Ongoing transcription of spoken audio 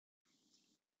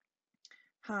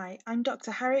Hi, I'm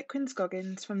Dr. Harriet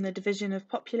Quinn-Scoggins from the Division of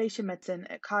Population Medicine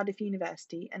at Cardiff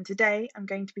University, and today I'm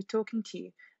going to be talking to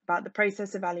you about the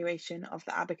process evaluation of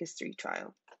the ABACus 3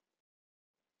 trial.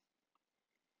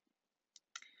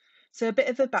 So a bit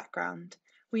of a background.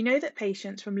 We know that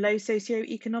patients from low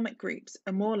socioeconomic groups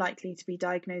are more likely to be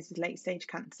diagnosed with late-stage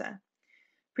cancer.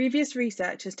 Previous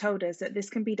research has told us that this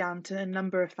can be down to a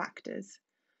number of factors.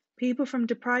 People from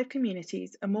deprived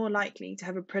communities are more likely to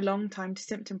have a prolonged time to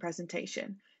symptom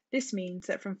presentation. This means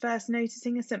that from first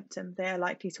noticing a symptom, they are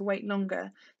likely to wait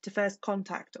longer to first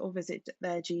contact or visit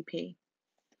their GP.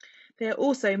 They are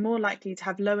also more likely to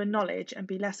have lower knowledge and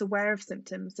be less aware of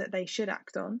symptoms that they should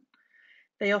act on.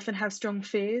 They often have strong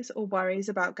fears or worries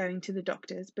about going to the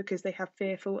doctors because they have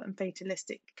fearful and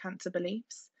fatalistic cancer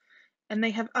beliefs. And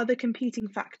they have other competing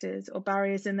factors or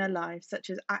barriers in their lives,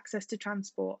 such as access to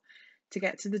transport to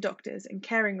get to the doctors and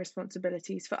caring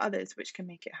responsibilities for others, which can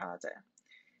make it harder.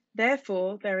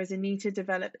 Therefore, there is a need to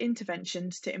develop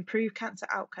interventions to improve cancer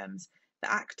outcomes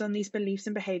that act on these beliefs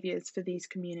and behaviours for these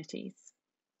communities.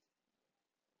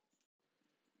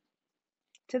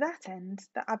 To that end,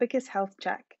 the ABACus Health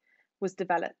Check was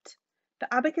developed. The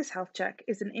ABACus Health Check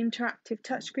is an interactive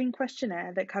touchscreen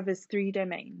questionnaire that covers 3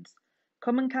 domains: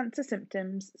 common cancer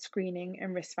symptoms, screening,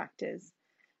 and risk factors.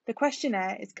 The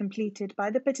questionnaire is completed by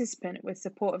the participant with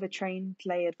support of a trained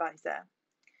lay advisor.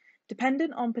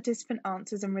 Dependent on participant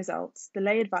answers and results, the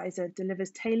lay advisor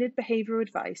delivers tailored behavioural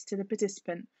advice to the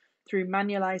participant through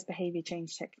manualised behaviour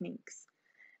change techniques.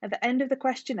 At the end of the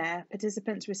questionnaire,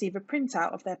 participants receive a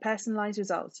printout of their personalised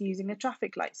results using a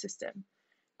traffic light system.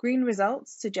 Green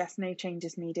results suggest no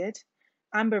changes needed,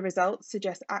 amber results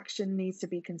suggest action needs to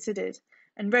be considered,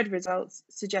 and red results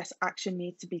suggest action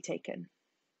needs to be taken.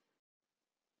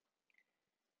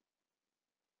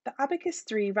 The ABACus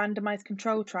 3 randomised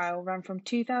control trial ran from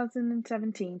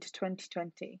 2017 to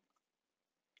 2020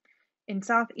 in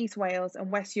South East Wales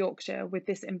and West Yorkshire with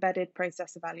this embedded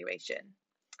process evaluation.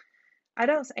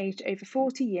 Adults aged over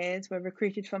 40 years were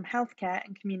recruited from healthcare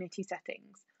and community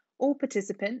settings. All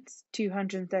participants,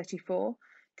 234,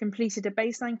 completed a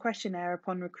baseline questionnaire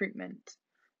upon recruitment.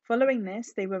 Following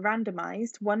this, they were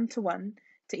randomised 1-to-1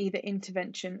 to either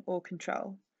intervention or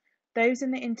control. Those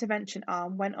in the intervention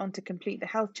arm went on to complete the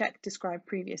health check described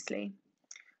previously.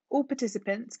 All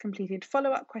participants completed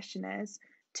follow-up questionnaires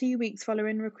 2 weeks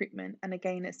following recruitment and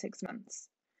again at 6 months.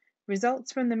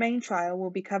 Results from the main trial will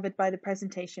be covered by the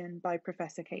presentation by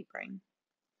Professor Capering.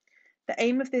 The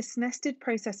aim of this nested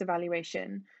process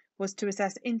evaluation was to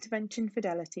assess intervention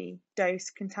fidelity,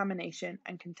 dose, contamination,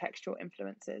 and contextual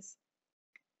influences.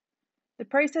 The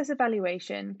process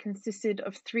evaluation consisted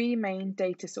of 3 main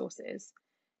data sources: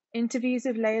 interviews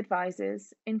of lay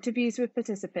advisors, interviews with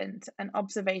participants, and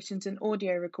observations and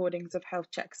audio recordings of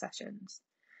health check sessions.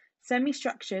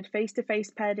 Semi-structured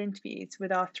face-to-face paired interviews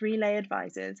with our 3 lay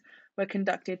advisors were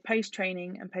conducted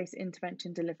post-training and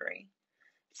post-intervention delivery.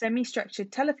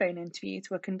 Semi-structured telephone interviews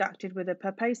were conducted with a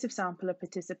purposive sample of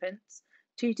participants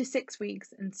 2 to 6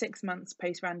 weeks and 6 months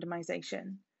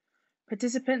post-randomisation.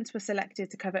 Participants were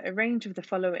selected to cover a range of the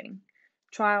following: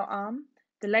 trial arm,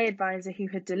 the lay advisor who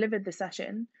had delivered the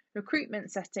session, recruitment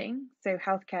setting, so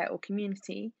healthcare or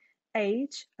community,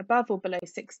 age, above or below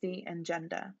 60, and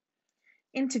gender.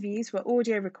 Interviews were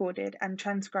audio recorded and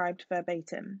transcribed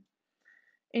verbatim.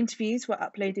 Interviews were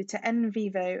uploaded to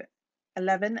NVivo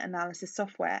 11 analysis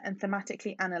software and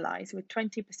thematically analysed with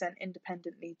 20%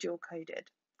 independently dual-coded.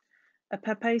 A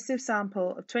purposive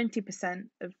sample of 20%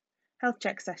 of health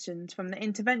check sessions from the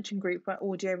intervention group were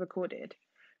audio recorded.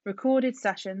 Recorded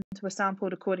sessions were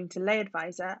sampled according to lay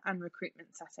advisor and recruitment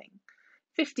setting.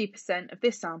 50% of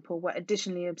this sample were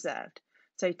additionally observed,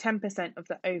 so 10% of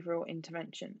the overall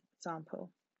intervention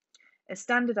sample. A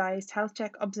standardised health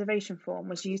check observation form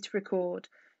was used to record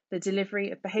the delivery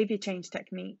of behaviour change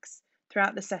techniques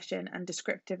throughout the session and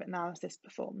descriptive analysis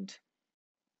performed.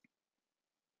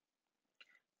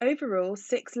 Overall,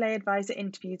 6 lay advisor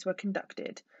interviews were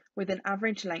conducted with an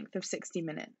average length of 60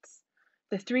 minutes.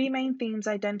 The 3 main themes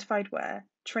identified were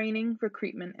training,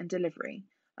 recruitment, and delivery.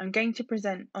 I'm going to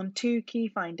present on 2 key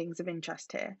findings of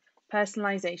interest here: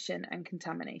 personalisation and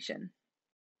contamination.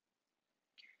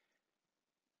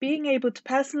 Being able to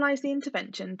personalise the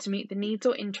intervention to meet the needs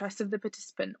or interests of the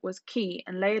participant was key,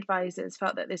 and lay advisors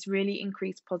felt that this really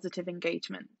increased positive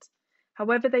engagement.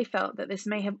 However, they felt that this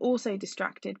may have also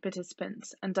distracted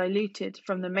participants and diluted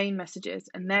from the main messages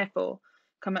and therefore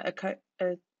come at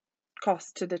a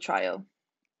cost to the trial.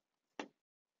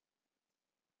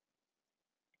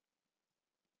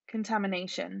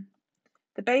 Contamination.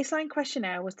 The baseline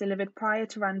questionnaire was delivered prior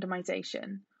to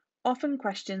randomisation. Often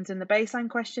questions in the baseline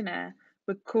questionnaire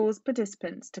would cause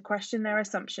participants to question their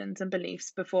assumptions and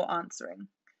beliefs before answering.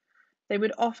 They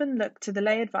would often look to the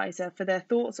lay advisor for their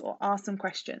thoughts or ask some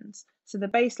questions, so the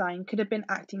baseline could have been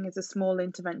acting as a small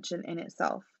intervention in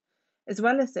itself. As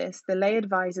well as this, the lay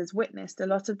advisors witnessed a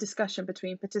lot of discussion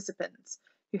between participants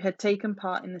who had taken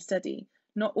part in the study,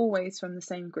 not always from the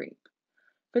same group.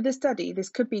 For the study, this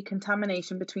could be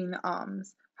contamination between the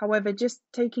arms. However, just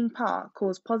taking part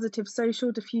caused positive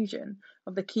social diffusion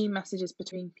of the key messages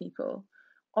between people.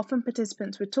 Often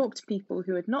participants would talk to people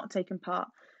who had not taken part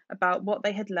about what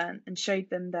they had learned and showed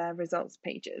them their results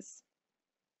pages.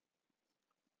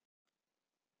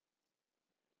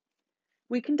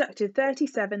 We conducted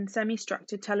 37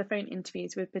 semi-structured telephone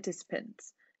interviews with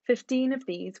participants. 15 of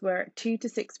these were at 2 to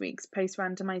 6 weeks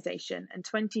post-randomization and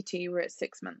 22 were at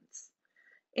 6 months.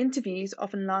 Interviews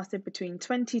often lasted between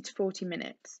 20 to 40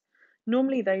 minutes.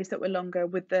 Normally those that were longer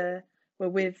were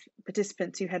with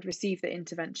participants who had received the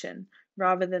intervention,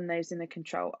 rather than those in the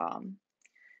control arm.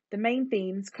 The main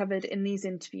themes covered in these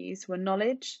interviews were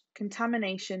knowledge,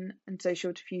 contamination and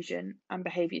social diffusion, and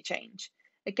behaviour change.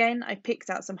 Again, I picked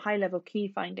out some high-level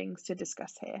key findings to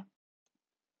discuss here.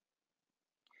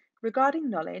 Regarding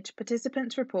knowledge,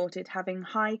 participants reported having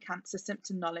high cancer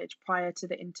symptom knowledge prior to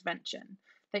the intervention.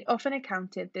 They often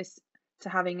accounted this to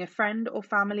having a friend or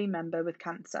family member with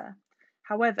cancer.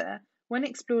 However, when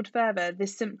explored further,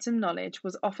 this symptom knowledge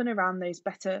was often around those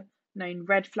better known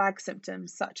red flag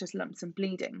symptoms such as lumps and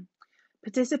bleeding.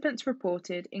 Participants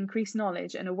reported increased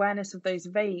knowledge and awareness of those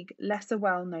vague, lesser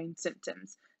well-known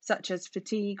symptoms such as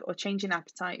fatigue or change in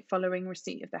appetite following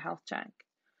receipt of the health check.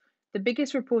 The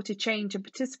biggest reported change in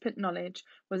participant knowledge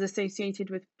was associated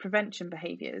with prevention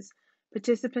behaviours.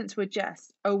 Participants would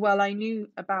jest, "Oh, well, I knew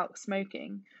about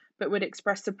smoking," but would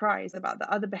express surprise about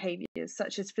the other behaviours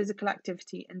such as physical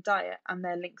activity and diet and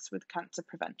their links with cancer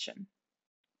prevention.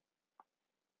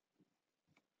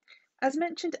 As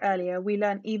mentioned earlier, we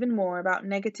learn even more about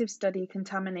negative study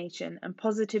contamination and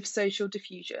positive social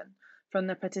diffusion from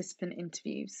the participant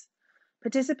interviews.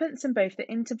 Participants in both the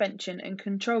intervention and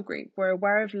control group were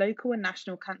aware of local and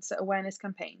national cancer awareness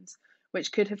campaigns,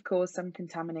 which could have caused some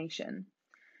contamination.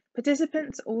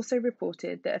 Participants also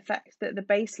reported the effect that the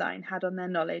baseline had on their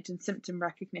knowledge and symptom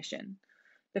recognition.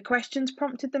 The questions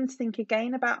prompted them to think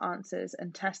again about answers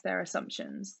and test their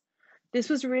assumptions. This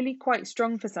was really quite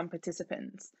strong for some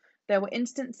participants. There were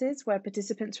instances where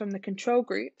participants from the control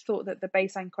group thought that the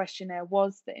baseline questionnaire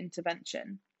was the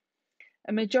intervention.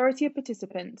 A majority of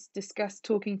participants discussed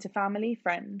talking to family,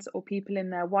 friends, or people in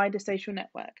their wider social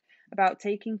network about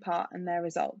taking part and their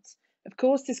results. Of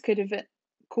course, this could have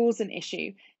caused an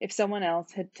issue if someone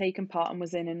else had taken part and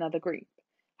was in another group.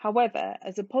 However,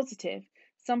 as a positive,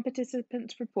 some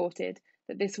participants reported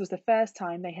that this was the first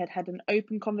time they had had an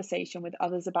open conversation with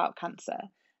others about cancer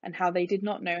and how they did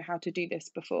not know how to do this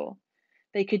before.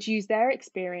 They could use their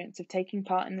experience of taking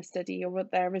part in the study or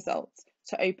their results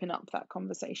to open up that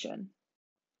conversation.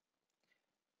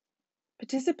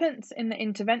 Participants in the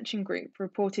intervention group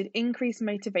reported increased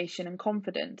motivation and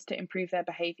confidence to improve their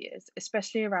behaviours,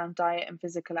 especially around diet and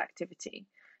physical activity.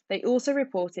 They also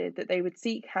reported that they would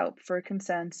seek help for a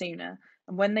concern sooner,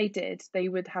 and when they did, they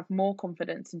would have more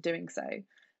confidence in doing so.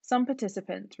 Some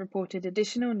participants reported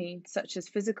additional needs such as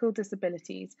physical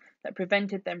disabilities that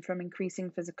prevented them from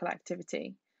increasing physical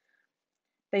activity.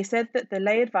 They said that the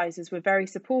lay advisors were very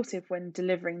supportive when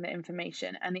delivering the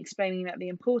information and explaining that the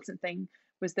important thing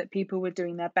was that people were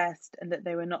doing their best and that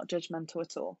they were not judgmental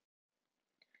at all.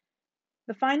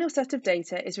 The final set of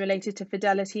data is related to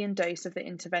fidelity and dose of the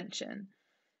intervention.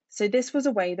 So this was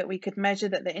a way that we could measure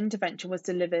that the intervention was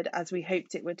delivered as we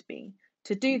hoped it would be.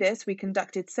 To do this, we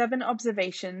conducted 7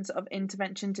 observations of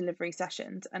intervention delivery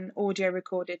sessions and audio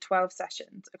recorded 12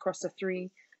 sessions across the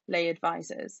 3 lay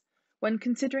advisors. When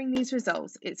considering these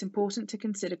results, it's important to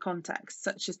consider context,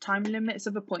 such as time limits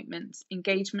of appointments,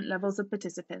 engagement levels of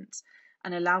participants,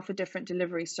 and allow for different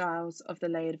delivery styles of the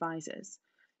lay advisors.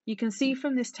 You can see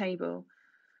from this table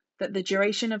that the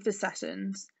duration of the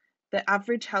sessions, the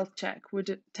average health check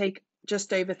would take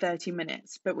just over 30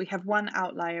 minutes, but we have one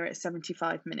outlier at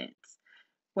 75 minutes,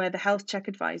 where the health check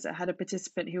advisor had a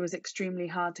participant who was extremely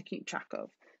hard to keep track of.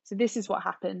 So this is what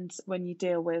happens when you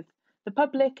deal with the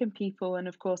public and people, and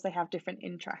of course they have different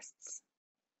interests.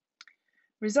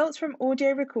 Results from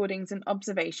audio recordings and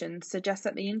observations suggest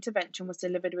that the intervention was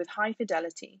delivered with high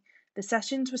fidelity, the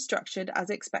sessions were structured as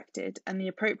expected, and the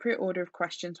appropriate order of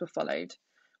questions were followed.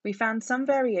 We found some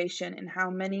variation in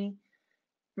how many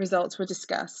results were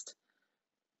discussed.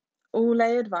 All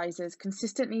lay advisors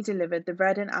consistently delivered the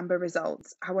red and amber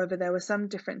results, however there were some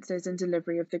differences in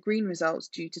delivery of the green results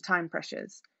due to time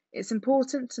pressures. It's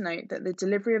important to note that the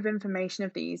delivery of information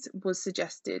of these was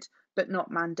suggested but not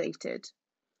mandated.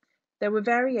 There were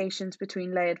variations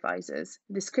between lay advisors.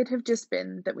 This could have just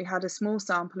been that we had a small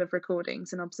sample of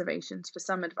recordings and observations for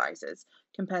some advisors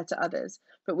compared to others,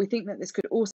 but we think that this could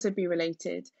also be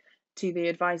related to the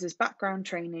advisor's background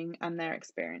training and their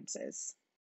experiences.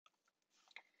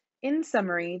 In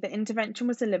summary, the intervention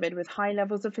was delivered with high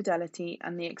levels of fidelity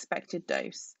and the expected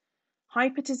dose. High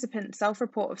participant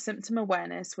self-report of symptom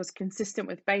awareness was consistent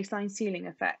with baseline ceiling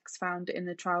effects found in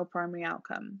the trial primary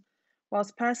outcome.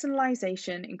 Whilst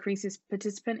personalisation increases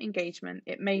participant engagement,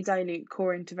 it may dilute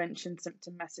core intervention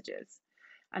symptom messages,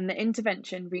 and the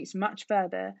intervention reached much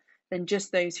further than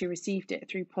just those who received it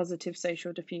through positive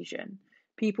social diffusion.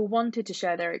 People wanted to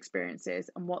share their experiences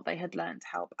and what they had learned to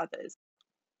help others.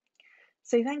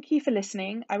 So thank you for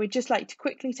listening. I would just like to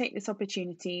quickly take this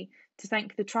opportunity to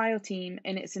thank the trial team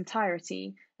in its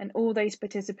entirety and all those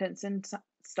participants and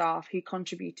staff who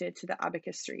contributed to the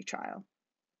ABACus 3 trial.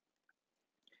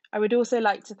 I would also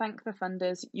like to thank the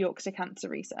funders, Yorkshire Cancer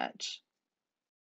Research.